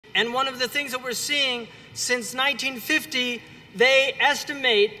And one of the things that we're seeing since 1950, they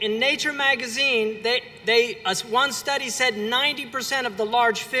estimate in Nature magazine, one study said 90% of the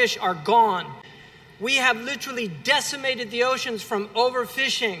large fish are gone. We have literally decimated the oceans from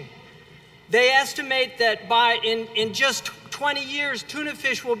overfishing. They estimate that in just 20 years, tuna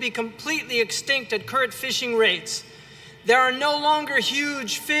fish will be completely extinct at current fishing rates. There are no longer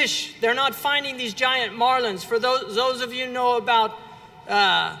huge fish. They're not finding these giant marlins. For those of you who know about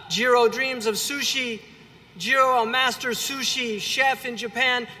Jiro dreams of sushi, Jiro, a master sushi chef in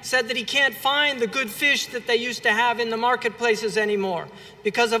Japan, said that he can't find the good fish that they used to have in the marketplaces anymore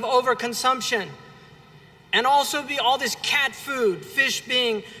because of overconsumption. And also all this cat food, fish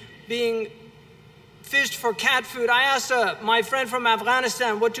being fished for cat food. I asked my friend from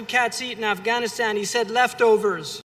Afghanistan, what do cats eat in Afghanistan? He said leftovers.